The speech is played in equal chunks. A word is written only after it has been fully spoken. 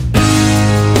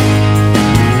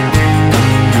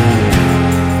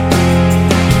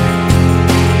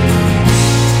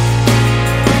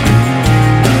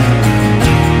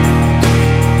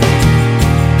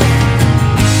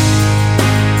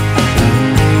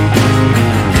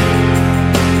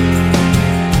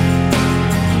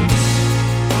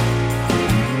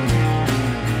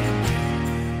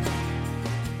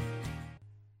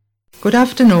Good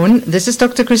afternoon. This is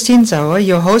Dr. Christine Sauer,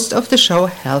 your host of the show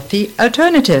Healthy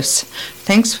Alternatives.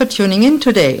 Thanks for tuning in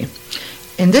today.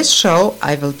 In this show,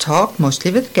 I will talk mostly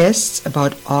with guests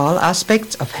about all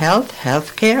aspects of health,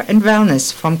 healthcare, and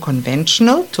wellness, from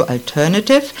conventional to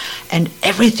alternative and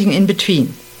everything in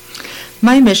between.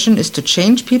 My mission is to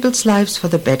change people's lives for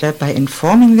the better by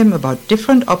informing them about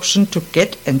different options to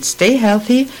get and stay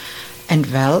healthy and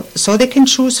well, so they can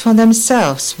choose for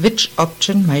themselves which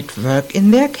option might work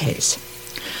in their case.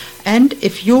 And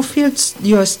if you feel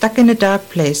you're stuck in a dark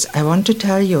place, I want to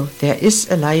tell you there is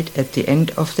a light at the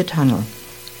end of the tunnel.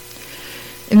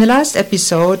 In the last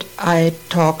episode, I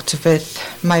talked with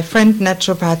my friend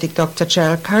naturopathic Dr.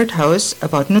 Cheryl Carthouse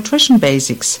about nutrition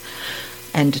basics.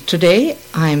 And today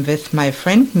I'm with my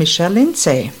friend Michelle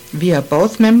Lindsay. We are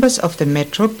both members of the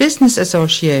Metro Business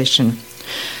Association.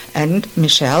 And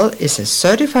Michelle is a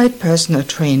certified personal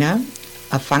trainer,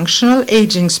 a functional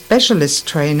aging specialist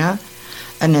trainer,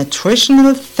 a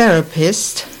nutritional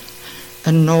therapist,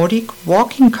 a Nordic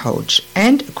walking coach,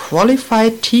 and a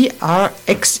qualified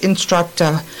TRX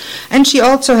instructor. And she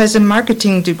also has a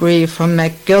marketing degree from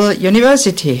McGill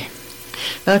University.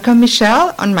 Welcome,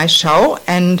 Michelle, on my show.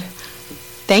 And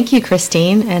thank you,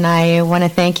 Christine, and I want to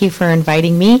thank you for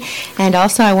inviting me, and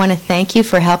also I want to thank you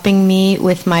for helping me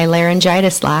with my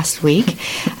laryngitis last week,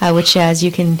 which, as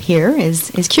you can hear, is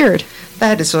cured.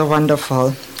 That is so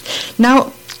wonderful.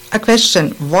 Now, a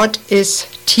question. What is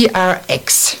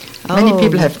TRX? Many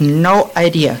people have no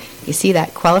idea. You see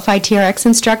that, qualified TRX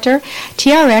instructor?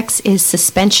 TRX is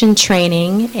suspension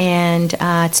training, and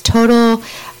it's total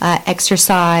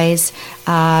exercise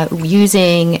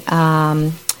using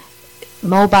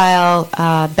mobile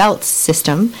belt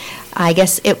system. I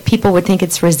guess people would think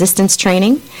it's resistance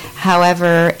training.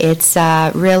 However, it's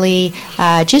really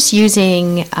just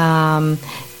using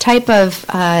type of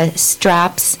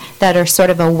straps that are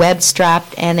sort of a web strap,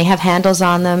 and they have handles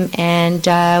on them,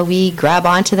 and we grab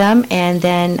onto them, and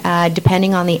then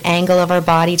depending on the angle of our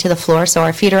body to the floor, so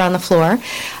our feet are on the floor,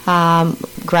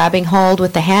 grabbing hold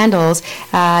with the handles,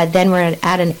 then we're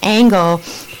at an angle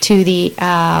to the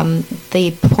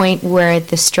point where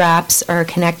the straps are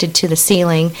connected to the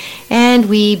ceiling, and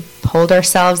we hold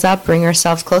ourselves up, bring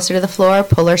ourselves closer to the floor,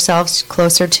 pull ourselves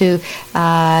closer to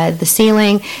the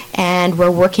ceiling, and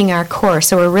we're working our core.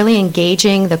 So we're really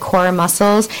engaging the core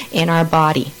muscles in our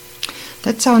body.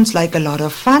 That sounds like a lot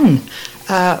of fun.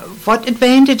 What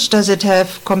advantage does it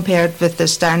have compared with the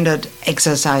standard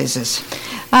exercises?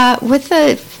 With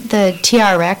the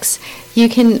TRX,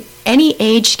 any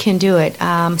age can do it.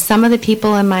 Some of the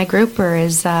people in my group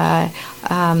are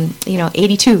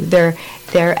 82. They're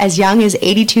as young as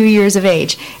 82 years of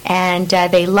age, and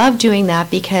they love doing that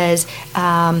because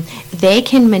they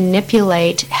can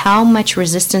manipulate how much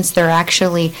resistance they're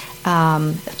actually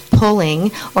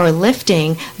pulling or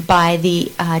lifting by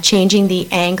the changing the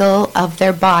angle of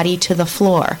their body to the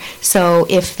floor. So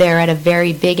if they're at a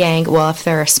very big angle, if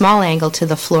they're a small angle to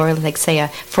the floor, like say a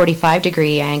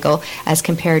 45-degree angle as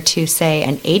compared to say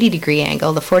an 80-degree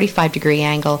angle, the 45-degree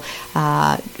angle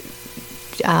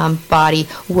body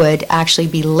would actually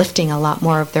be lifting a lot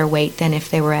more of their weight than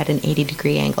if they were at an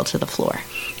 80-degree angle to the floor.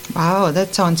 Wow,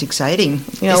 that sounds exciting.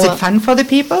 Is it fun for the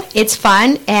people? It's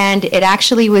fun, and it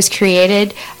actually was created,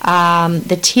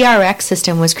 the TRX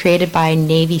system was created by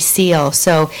Navy SEAL.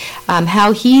 So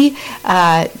how he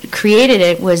created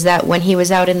it was that when he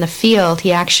was out in the field,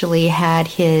 he actually had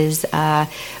his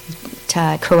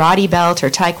karate belt or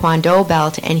taekwondo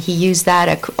belt, and he used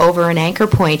that over an anchor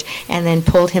point and then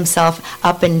pulled himself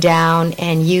up and down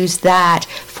and used that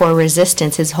for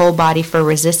resistance, his whole body for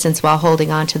resistance while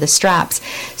holding on to the straps.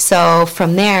 So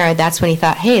from there, that's when he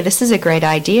thought, hey, this is a great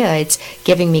idea. It's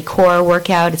giving me core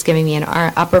workout, it's giving me an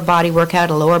upper body workout,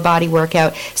 a lower body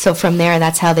workout. So from there,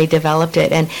 that's how they developed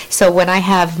it. And so when I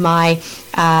have my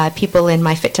people in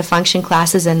my Fit to Function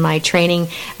classes and my training,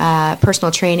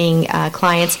 personal training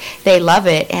clients, they love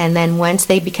it. And then once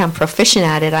they become proficient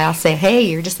at it, I'll say, hey,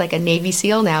 you're just like a Navy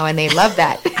SEAL now, and they love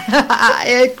that.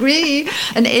 I agree.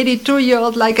 An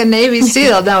 82-year-old like a Navy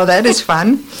SEAL. Now, that is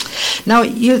fun. Now,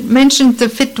 you mentioned the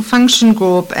Fit to Function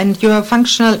group, and you're a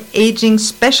functional aging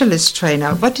specialist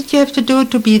trainer. What did you have to do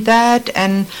to be that,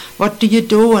 and what do you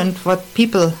do, and what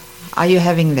people are you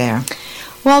having there?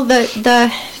 Well, the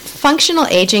functional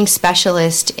aging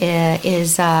specialist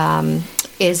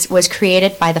was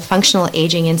created by the Functional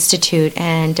Aging Institute,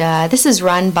 and this is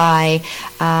run by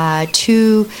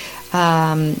two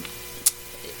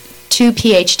 2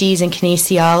 PhDs in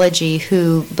kinesiology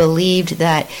who believed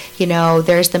that,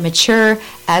 there's the mature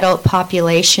adult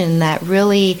population that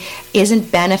really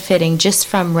isn't benefiting just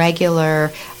from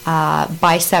regular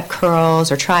bicep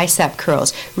curls or tricep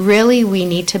curls. Really, we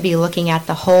need to be looking at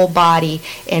the whole body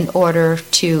in order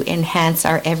to enhance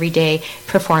our everyday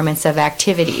performance of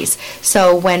activities.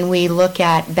 So when we look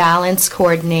at balance,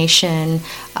 coordination,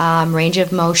 range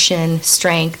of motion,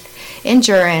 strength,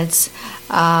 endurance,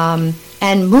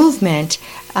 and movement,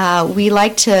 we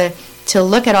like to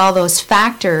look at all those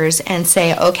factors and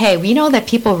say, okay, we know that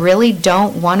people really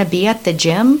don't want to be at the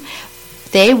gym.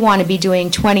 They want to be doing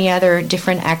 20 other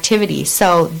different activities.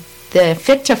 So the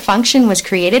Fit to Function was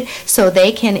created so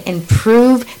they can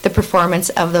improve the performance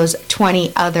of those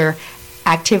 20 other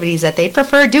activities that they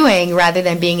prefer doing rather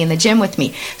than being in the gym with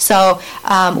me. So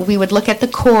we would look at the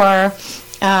core.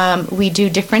 We do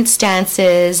different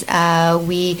stances.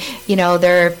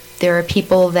 There are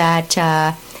people that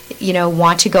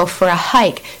want to go for a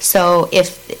hike. So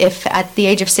if at the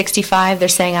age of 65 they're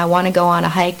saying I want to go on a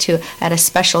hike at a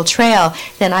special trail,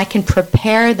 then I can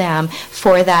prepare them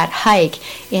for that hike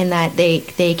in that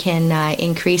they can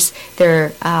increase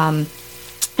their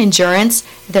endurance,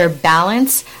 their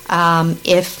balance,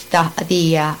 if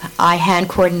the eye-hand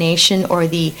coordination or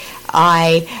the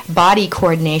eye-body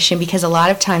coordination, because a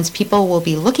lot of times people will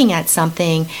be looking at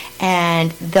something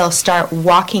and they'll start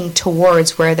walking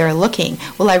towards where they're looking.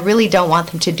 Well, I really don't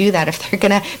want them to do that. If they're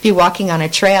going to be walking on a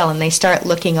trail and they start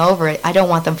looking over it, I don't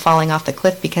want them falling off the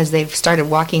cliff because they've started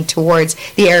walking towards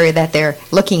the area that they're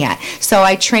looking at. So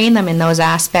I train them in those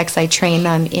aspects. I train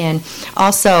them in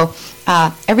also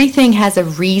everything has a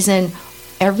reason.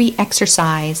 Every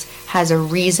exercise has a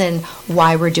reason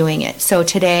why we're doing it. So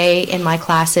today in my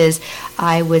classes,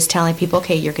 I was telling people,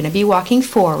 okay, you're going to be walking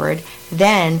forward,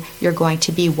 then you're going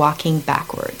to be walking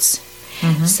backwards.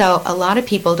 Mm-hmm. So a lot of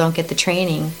people don't get the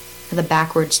training, the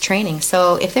backwards training.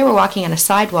 So if they were walking on a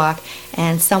sidewalk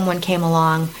and someone came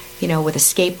along, with a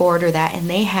skateboard or that, and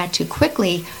they had to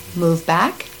quickly move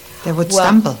back, they would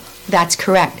stumble. That's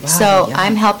correct. Wow, so yeah.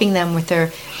 I'm helping them with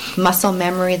their muscle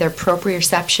memory, their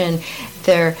proprioception,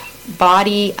 their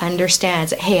body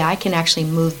understands, hey, I can actually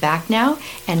move back now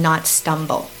and not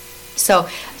stumble. So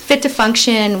Fit to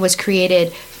Function was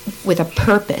created with a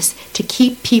purpose to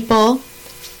keep people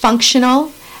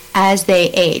functional as they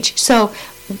age. So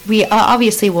we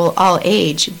obviously will all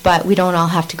age, but we don't all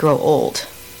have to grow old.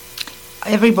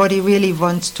 Everybody really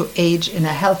wants to age in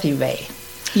a healthy way.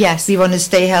 Yes. We want to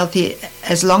stay healthy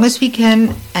as long as we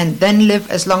can and then live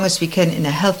as long as we can in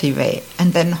a healthy way.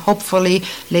 And then hopefully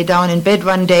lay down in bed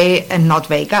one day and not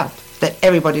wake up. That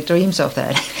everybody dreams of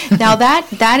that. Now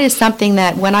that is something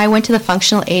that when I went to the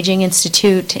Functional Aging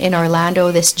Institute in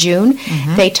Orlando this June,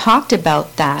 mm-hmm. they talked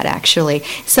about that actually.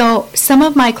 So some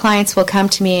of my clients will come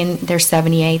to me and they're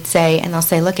 78, say, and they'll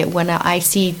say, look, when I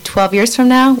see 12 years from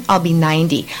now, I'll be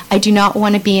 90. I do not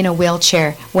want to be in a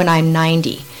wheelchair when I'm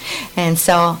 90. And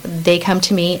so they come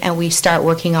to me and we start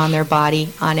working on their body,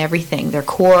 on everything, their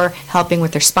core, helping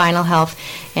with their spinal health,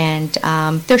 and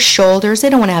their shoulders. They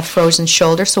don't want to have frozen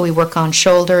shoulders, so we work on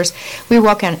shoulders. We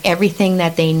work on everything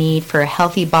that they need for a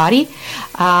healthy body.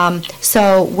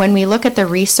 So when we look at the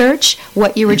research,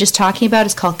 what you were just talking about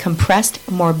is called compressed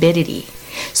morbidity.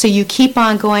 So you keep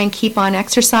on going, keep on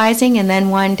exercising, and then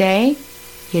one day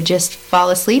you just fall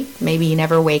asleep, maybe you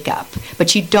never wake up.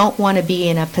 But you don't want to be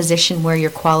in a position where your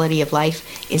quality of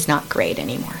life is not great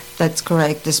anymore. That's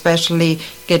correct, especially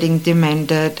getting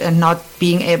demented and not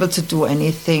being able to do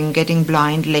anything, getting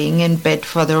blind, laying in bed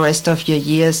for the rest of your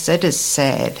years. That is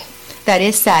sad. That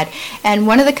is sad. And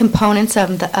one of the components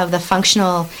of the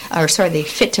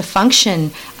Fit to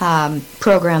Function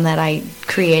program that I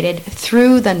created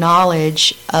through the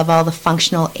knowledge of all the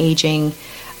functional aging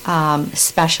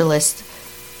specialists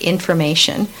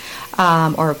information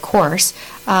or course,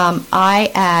 I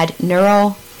add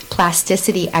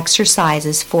neuroplasticity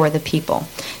exercises for the people.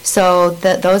 So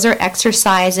those are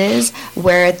exercises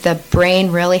where the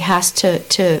brain really has to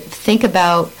think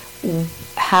about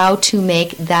how to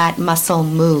make that muscle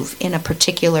move in a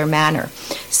particular manner.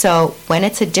 So when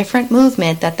it's a different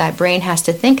movement that brain has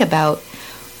to think about,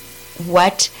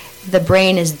 what the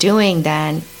brain is doing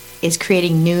then is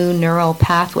creating new neural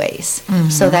pathways. Mm-hmm.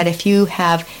 So that if you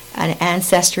have an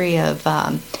ancestry of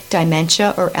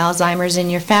dementia or Alzheimer's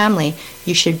in your family,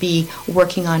 you should be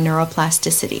working on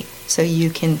neuroplasticity so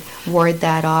you can ward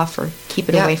that off or keep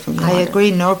it away from you. I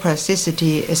agree.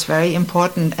 Neuroplasticity is very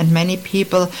important, and many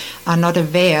people are not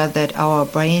aware that our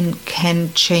brain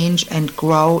can change and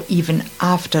grow even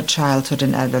after childhood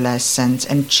and adolescence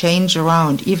and change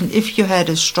around. Even if you had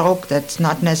a stroke, that's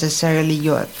not necessarily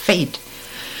your fate.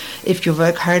 if you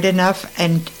work hard enough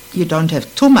and you don't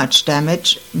have too much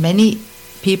damage, many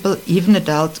people, even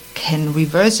adults, can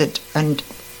reverse it and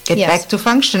get back to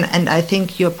function. And I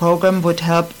think your program would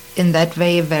help in that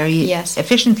way very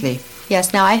efficiently.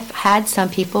 Yes. Now, I've had some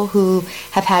people who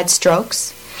have had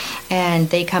strokes, and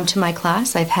they come to my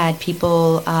class. I've had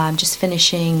people just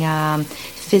finishing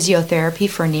physiotherapy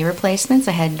for knee replacements.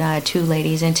 I had 2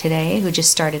 ladies in today who just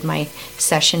started my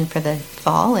session for the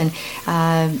fall, and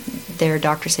their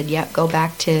doctor said, yep, go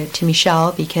back to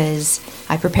Michelle because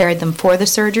I prepared them for the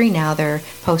surgery. Now they're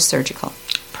post-surgical.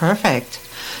 Perfect.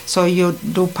 So you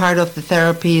do part of the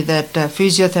therapy that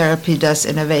physiotherapy does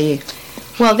in a way.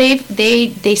 Well,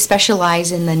 they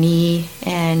specialize in the knee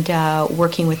and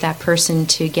working with that person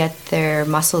to get their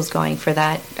muscles going for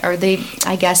that, or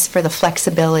I guess for the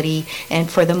flexibility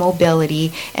and for the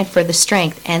mobility and for the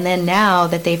strength. And then now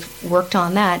that they've worked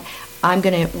on that, I'm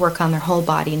going to work on their whole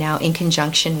body now in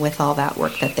conjunction with all that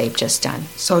work that they've just done.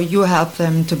 So you help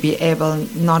them to be able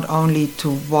not only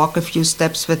to walk a few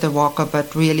steps with the walker,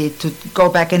 but really to go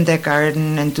back in their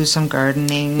garden and do some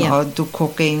gardening or do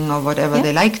cooking or whatever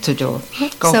they like to do.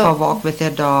 Go for a walk with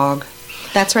their dog.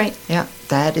 That's right. Yeah,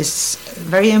 that is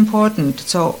very important.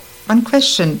 So one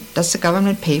question, does the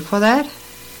government pay for that?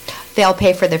 They'll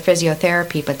pay for their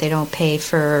physiotherapy, but they don't pay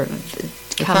for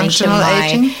the functional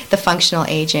aging? The functional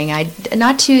aging.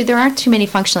 There aren't too many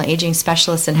functional aging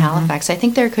specialists in Halifax. I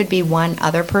think there could be one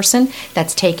other person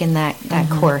that's taken that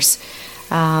course.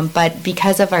 But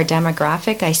because of our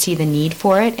demographic, I see the need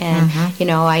for it. And,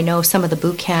 I know some of the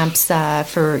boot camps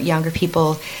for younger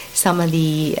people, some of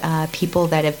the people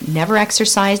that have never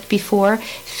exercised before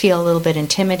feel a little bit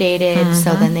intimidated,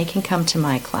 so then they can come to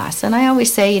my class. And I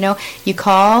always say, you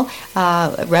call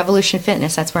Revolution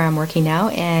Fitness, that's where I'm working now,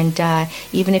 and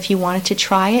even if you wanted to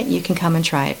try it, you can come and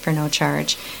try it for no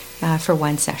charge for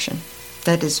one session.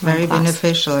 That is very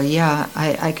beneficial, yeah.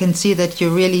 I can see that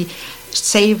you really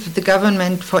save the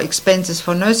government for expenses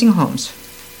for nursing homes.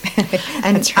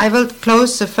 And right. I will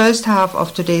close the first half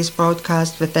of today's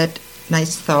broadcast with that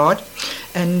nice thought.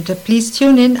 And please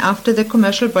tune in after the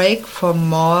commercial break for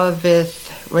more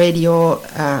with radio,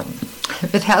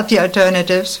 with Healthy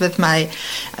Alternatives with my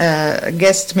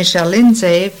guest Michelle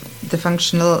Lindsay, the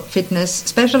functional fitness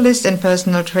specialist and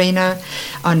personal trainer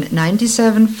on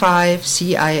 97.5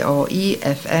 CIOE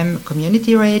FM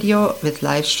Community Radio with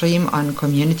live stream on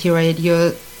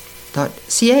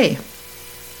communityradio.ca.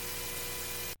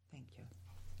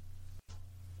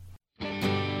 Thank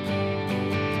you.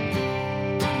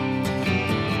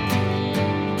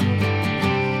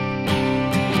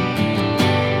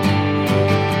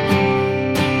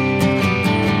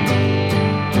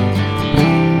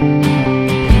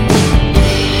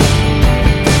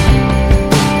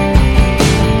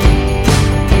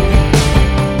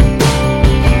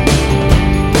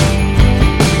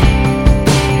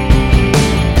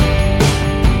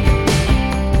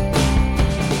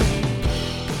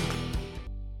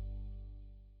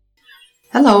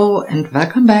 Hello and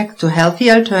welcome back to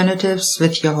Healthy Alternatives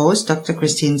with your host Dr.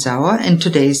 Christine Sauer and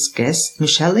today's guest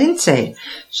Michelle Lindsay.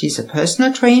 She's a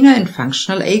personal trainer and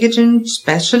functional aging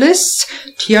specialist,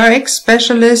 TRX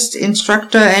specialist,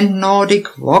 instructor and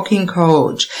Nordic walking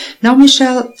coach. Now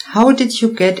Michelle, how did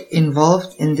you get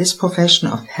involved in this profession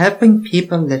of helping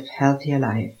people live healthier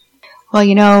life?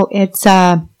 Well, it's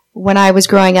when I was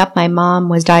growing up, my mom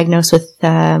was diagnosed with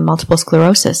multiple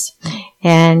sclerosis.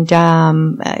 And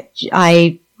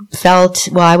I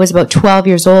was about 12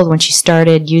 years old when she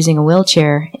started using a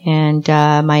wheelchair, and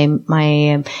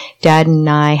my dad and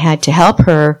I had to help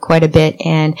her quite a bit,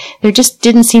 and there just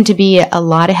didn't seem to be a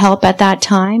lot of help at that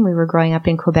time. We were growing up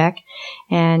in Quebec,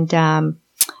 and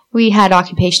we had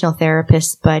occupational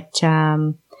therapists, but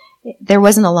there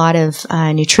wasn't a lot of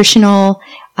nutritional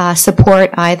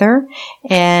support either.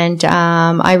 And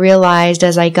I realized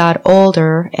as I got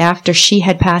older, after she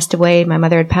had passed away, my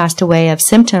mother had passed away of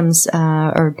symptoms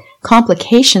or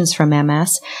complications from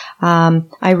MS,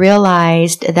 I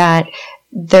realized that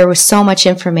there was so much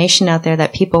information out there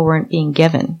that people weren't being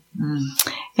given.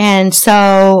 And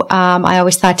so I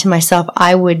always thought to myself,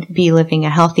 I would be living a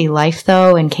healthy life,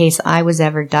 though, in case I was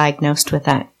ever diagnosed with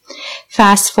that.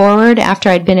 Fast forward, after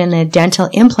I'd been in the dental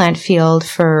implant field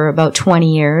for about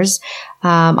 20 years,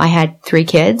 I had 3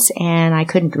 kids, and I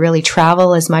couldn't really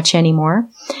travel as much anymore.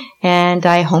 And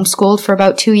I homeschooled for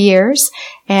about 2 years,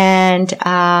 and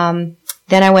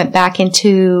then I went back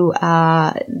into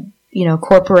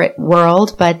corporate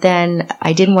world, but then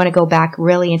I didn't want to go back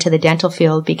really into the dental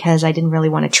field because I didn't really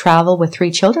want to travel with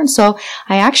 3 children. So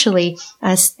I actually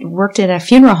worked in a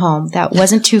funeral home that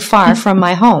wasn't too far from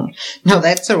my home. No,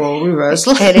 that's a role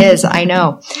reversal. It is, I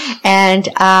know. And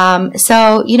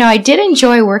so, I did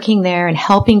enjoy working there and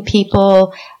helping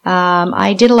people.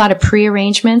 I did a lot of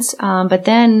pre-arrangements, but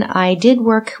then I did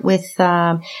work with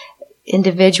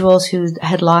individuals who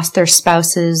had lost their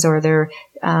spouses or their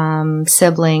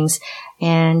siblings,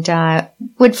 and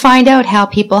would find out how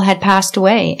people had passed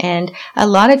away. And a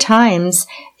lot of times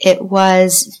it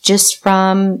was just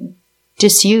from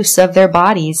disuse of their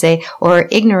bodies, or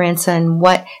ignorance on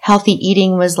what healthy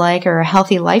eating was like or a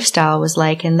healthy lifestyle was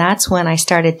like. And that's when I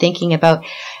started thinking about,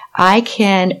 I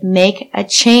can make a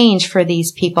change for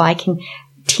these people. I can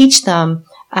teach them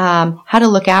how to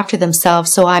look after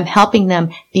themselves, so I'm helping them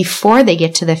before they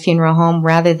get to the funeral home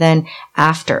rather than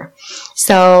after.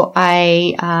 So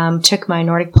I took my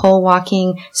Nordic pole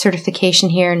walking certification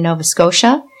here in Nova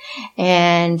Scotia,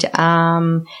 and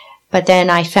but then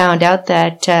I found out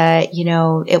that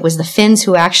it was the Finns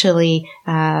who actually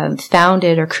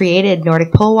founded or created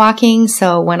Nordic pole walking.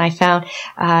 So when I found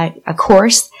a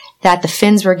course that the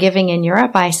Finns were giving in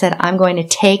Europe, I said, I'm going to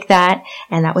take that.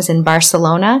 And that was in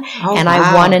Barcelona. Oh, and wow.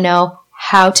 I want to know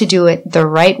how to do it the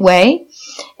right way.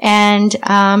 And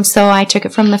so I took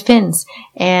it from the Finns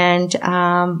and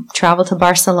traveled to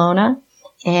Barcelona.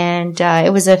 And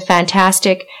it was a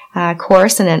fantastic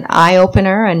course and an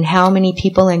eye-opener on how many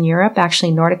people in Europe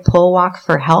actually Nordic pole walk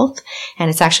for health. And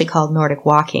it's actually called Nordic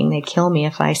walking. They'd kill me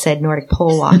if I said Nordic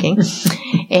pole walking.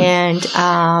 And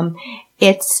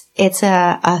it's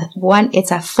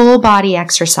a full body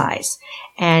exercise,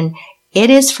 and it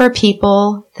is for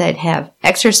people that have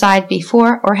exercised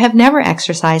before or have never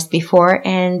exercised before,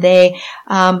 and they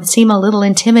seem a little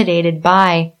intimidated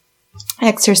by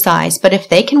exercise. But if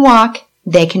they can walk,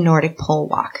 they can Nordic pole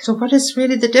walk. So what is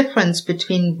really the difference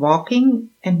between walking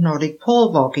and Nordic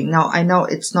pole walking? Now, I know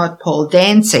it's not pole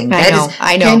dancing. I know.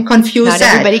 Can confuse Not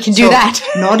that. everybody can do that.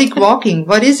 Nordic walking,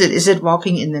 what is it? Is it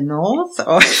walking in the north,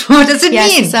 or what does it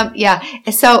mean?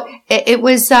 So it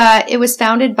was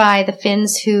founded by the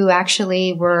Finns, who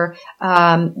actually were,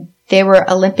 they were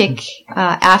Olympic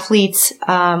athletes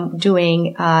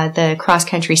doing the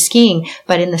cross-country skiing,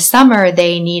 but in the summer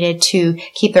they needed to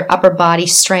keep their upper body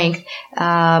strength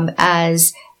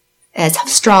as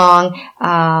strong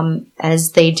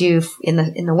as they do in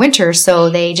the winter. So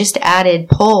they just added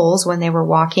poles when they were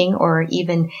walking or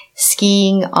even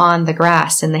skiing on the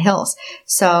grass in the hills.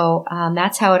 So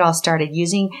that's how it all started,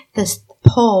 using the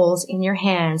poles in your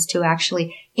hands to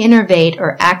actually innervate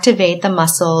or activate the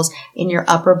muscles in your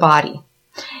upper body.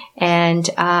 And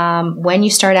when you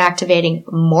start activating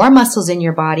more muscles in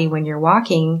your body when you're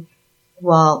walking,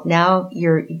 well, now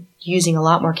you're using a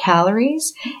lot more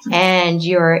calories and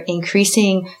you're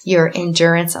increasing your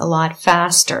endurance a lot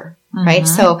faster, right?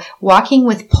 So walking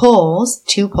with poles,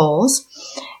 2 poles,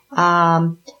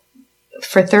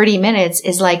 for 30 minutes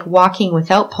is like walking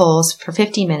without poles for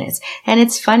 50 minutes. And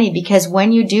it's funny because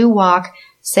when you do walk,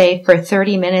 say, for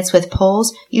 30 minutes with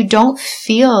poles, you don't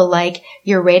feel like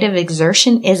your rate of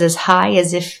exertion is as high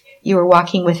as if you were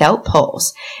walking without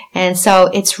poles. And so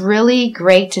it's really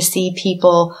great to see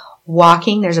people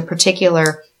walking. There's a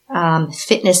particular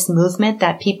fitness movement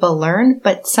that people learn,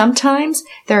 but sometimes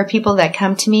there are people that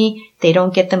come to me, they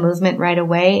don't get the movement right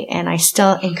away, and I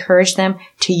still encourage them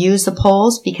to use the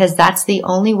poles because that's the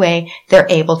only way they're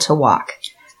able to walk.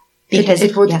 Because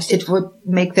it would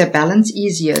make their balance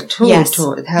easier too. Yes.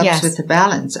 It helps with the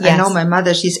balance. Yes. I know my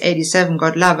mother, she's 87,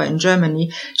 God love her, in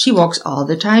Germany. She walks all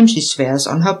the time. She swears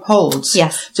on her poles.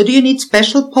 Yes. So do you need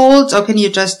special poles, or can you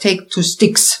just take 2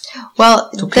 sticks?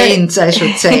 Well, 2 canes, I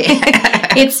should say.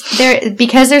 It's there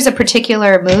because there's a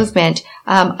particular movement.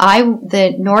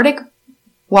 The Nordic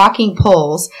walking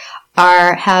poles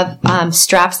have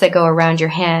straps that go around your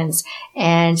hands,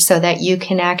 and so that you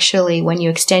can actually, when you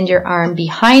extend your arm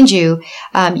behind you,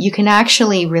 you can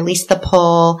actually release the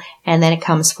pole, and then it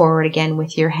comes forward again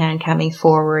with your hand coming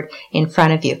forward in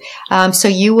front of you. So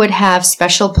you would have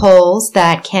special poles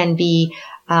that can be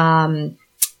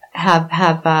have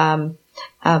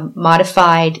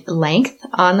modified length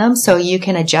on them, so you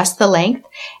can adjust the length,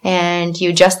 and you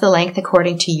adjust the length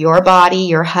according to your body,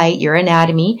 your height, your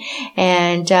anatomy,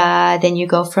 and then you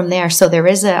go from there. So there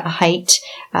is a height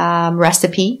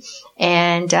recipe,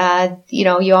 and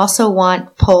you also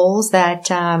want poles that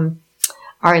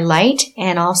are light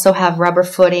and also have rubber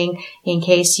footing in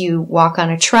case you walk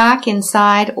on a track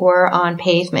inside or on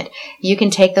pavement. You can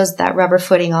take that rubber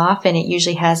footing off, and it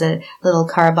usually has a little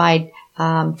carbide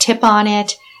tip on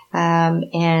it,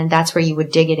 and that's where you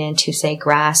would dig it into, say,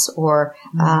 grass or,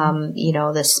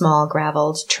 the small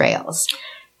graveled trails.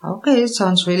 Okay,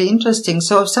 sounds really interesting.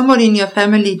 So if somebody in your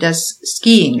family does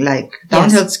skiing, like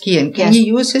downhill skiing, can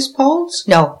you use his poles?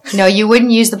 No, you wouldn't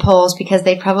use the poles because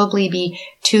they'd probably be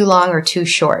too long or too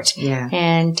short. Yeah.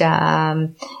 And,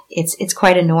 it's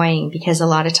quite annoying because a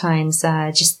lot of times,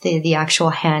 just the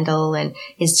actual handle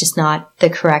is just not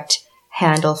the correct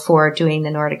handle for doing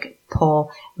the Nordic pole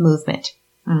movement.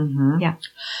 Mm-hmm. Yeah.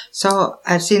 So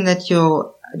I've seen that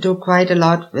you do quite a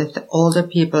lot with older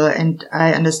people, and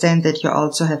I understand that you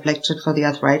also have lectured for the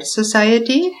Arthritis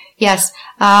Society. Yes.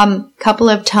 Couple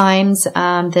of times,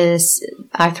 this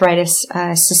Arthritis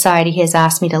Society has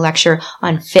asked me to lecture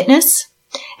on fitness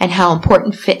and how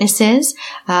important fitness is,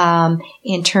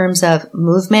 in terms of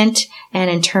movement and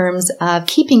in terms of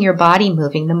keeping your body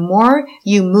moving. The more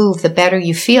you move, the better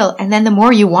you feel, and then the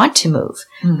more you want to move,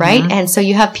 right? And so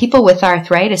you have people with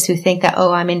arthritis who think that,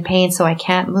 I'm in pain, so I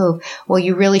can't move. Well,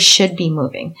 you really should be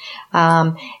moving.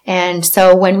 And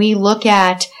so when we look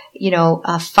at,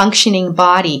 a functioning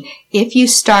body, if you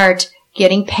start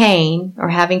getting pain or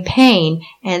having pain,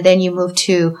 and then you move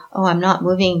to, I'm not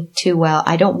moving too well,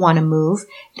 I don't want to move,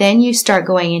 then you start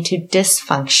going into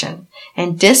dysfunction.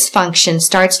 And dysfunction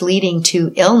starts leading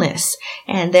to illness,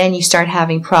 and then you start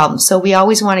having problems. So we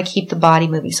always want to keep the body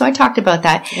moving. So I talked about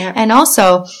that. Yeah. And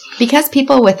also, because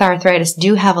people with arthritis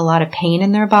do have a lot of pain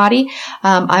in their body,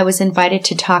 I was invited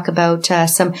to talk about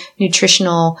some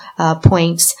nutritional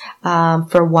points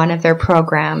for one of their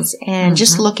programs, and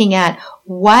just looking at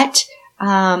what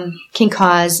can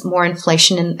cause more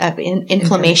inflammation in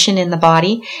the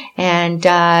body. And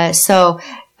so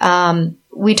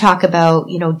we talk about,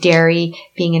 dairy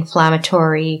being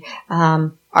inflammatory,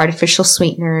 artificial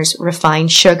sweeteners,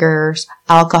 refined sugars,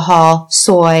 alcohol,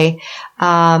 soy,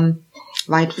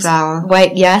 white flour.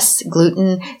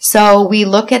 Gluten. So we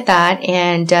look at that,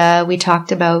 and we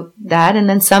talked about that. And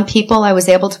then some people I was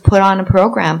able to put on a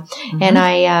program, and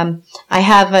I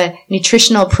have a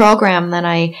nutritional program that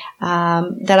I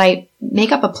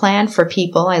make up a plan for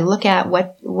people. I look at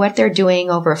what they're doing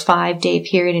over a 5-day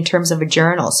period in terms of a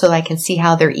journal, so I can see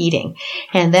how they're eating.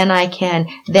 And then I can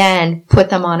then put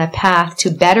them on a path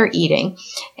to better eating.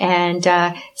 And,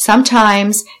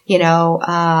 sometimes,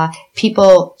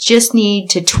 people just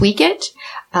need to tweak it.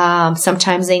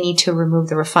 Sometimes they need to remove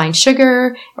the refined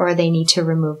sugar, or they need to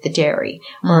remove the dairy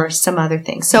or some other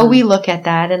things. So we look at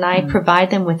that, and I provide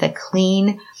them with a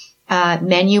clean,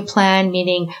 menu plan,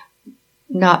 meaning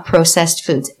not processed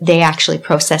foods. They actually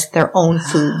process their own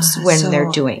foods when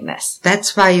they're doing this.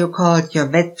 That's why you called your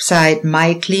website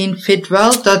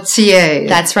mycleanfitworld.ca.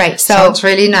 That's right. So sounds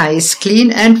really nice.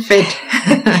 Clean and fit.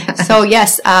 So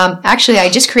yes, actually I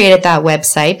just created that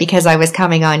website because I was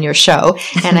coming on your show,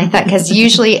 and I thought, cause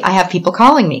usually I have people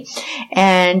calling me,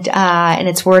 and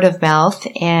it's word of mouth.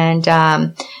 And,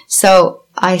 so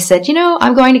I said,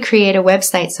 I'm going to create a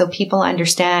website so people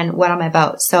understand what I'm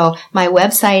about. So my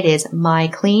website is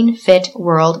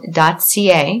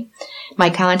mycleanfitworld.ca. My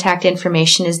contact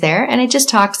information is there, and it just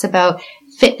talks about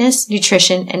fitness,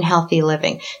 nutrition, and healthy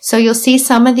living. So you'll see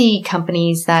some of the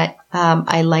companies that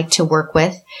I like to work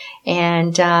with,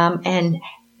 and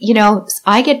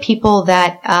I get people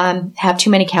that have too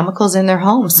many chemicals in their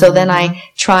homes. So then I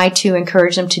try to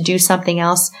encourage them to do something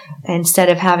else instead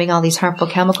of having all these harmful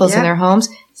chemicals in their homes.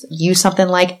 Use something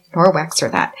like Norwex or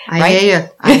that. I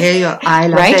hear you. I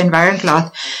love the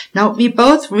EnvironCloth. Now, we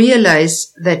both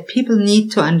realize that people need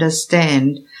to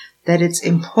understand that it's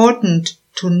important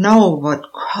to know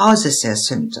what causes their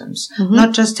symptoms,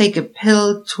 not just take a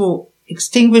pill to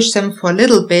extinguish them for a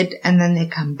little bit and then they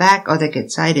come back or they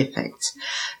get side effects.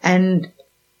 And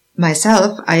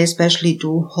myself, I especially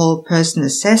do whole person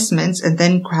assessments and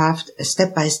then craft a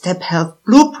step-by-step health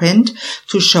blueprint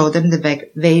to show them the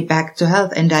way back to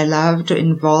health. And I love to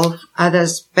involve other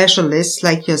specialists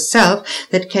like yourself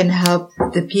that can help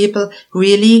the people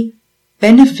really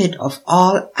benefit of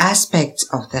all aspects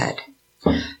of that.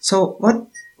 So what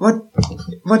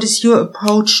is your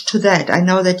approach to that? I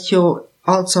know that you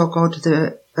also go to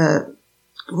the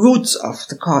roots of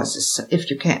the causes, if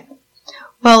you can.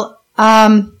 Well,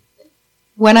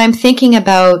 when I'm thinking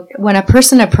about when a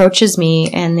person approaches me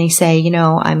and they say,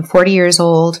 I'm 40 years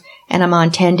old and I'm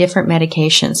on 10 different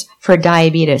medications for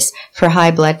diabetes, for high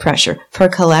blood pressure, for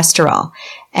cholesterol.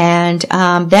 And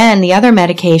then the other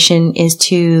medication is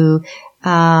to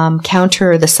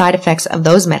counter the side effects of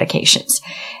those medications.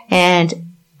 And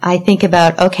I think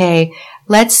about,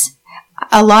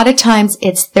 a lot of times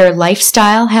it's their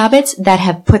lifestyle habits that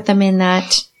have put them in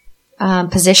that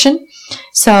position.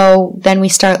 So then we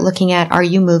start looking at, are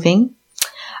you moving?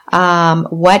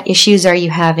 What issues are you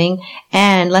having?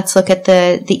 And let's look at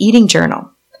the eating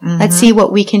journal. Mm-hmm. Let's see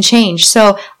what we can change.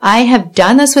 So I have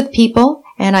done this with people,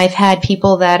 and I've had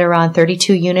people that are on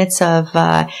 32 units of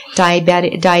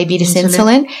diabetes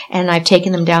insulin, and I've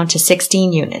taken them down to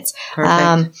 16 units.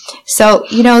 So,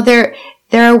 there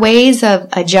are ways of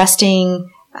adjusting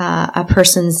a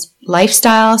person's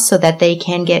lifestyle so that they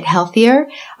can get healthier.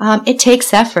 It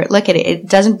takes effort. Look at it.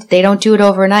 They don't do it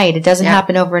overnight. It doesn't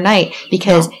happen overnight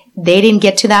because they didn't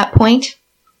get to that point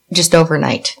just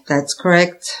overnight. That's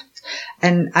correct.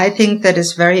 And I think that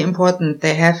is very important.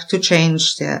 They have to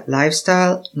change their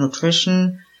lifestyle,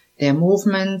 nutrition, their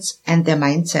movements, and their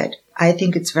mindset. I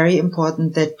think it's very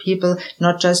important that people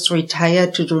not just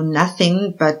retire to do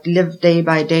nothing, but live day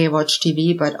by day, watch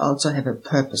TV, but also have a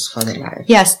purpose for their life.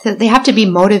 Yes, they have to be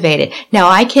motivated. Now,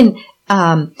 I can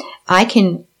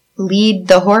lead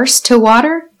the horse to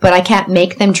water, but I can't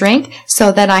make them drink.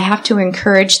 So then I have to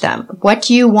encourage them. What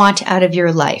do you want out of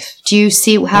your life?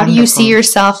 How do you see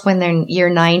yourself when you're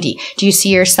 90? Do you see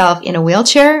yourself in a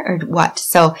wheelchair or what?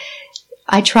 So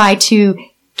I try to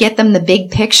get them the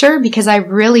big picture because I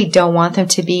really don't want them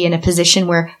to be in a position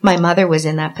where my mother was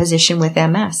in that position with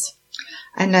MS.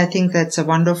 And I think that's a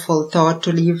wonderful thought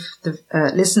to leave the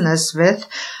listeners with.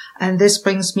 And this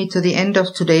brings me to the end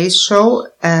of today's show.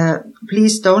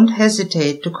 Please don't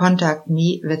hesitate to contact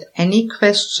me with any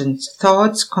questions,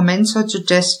 thoughts, comments or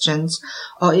suggestions,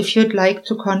 or if you'd like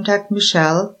to contact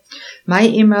Michelle. My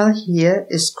email here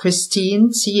is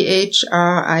Christine,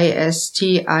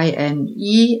 CHRISTINE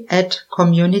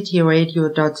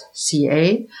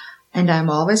 @communityradio.ca, and I'm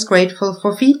always grateful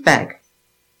for feedback.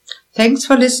 Thanks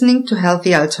for listening to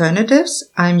Healthy Alternatives.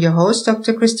 I'm your host,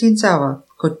 Dr. Christine Sauer.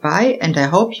 Goodbye, and I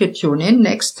hope you tune in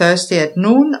next Thursday at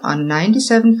noon on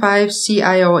 97.5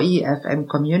 CIOE FM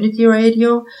Community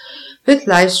Radio with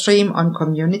live stream on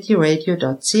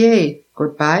communityradio.ca.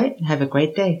 Goodbye and have a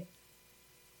great day.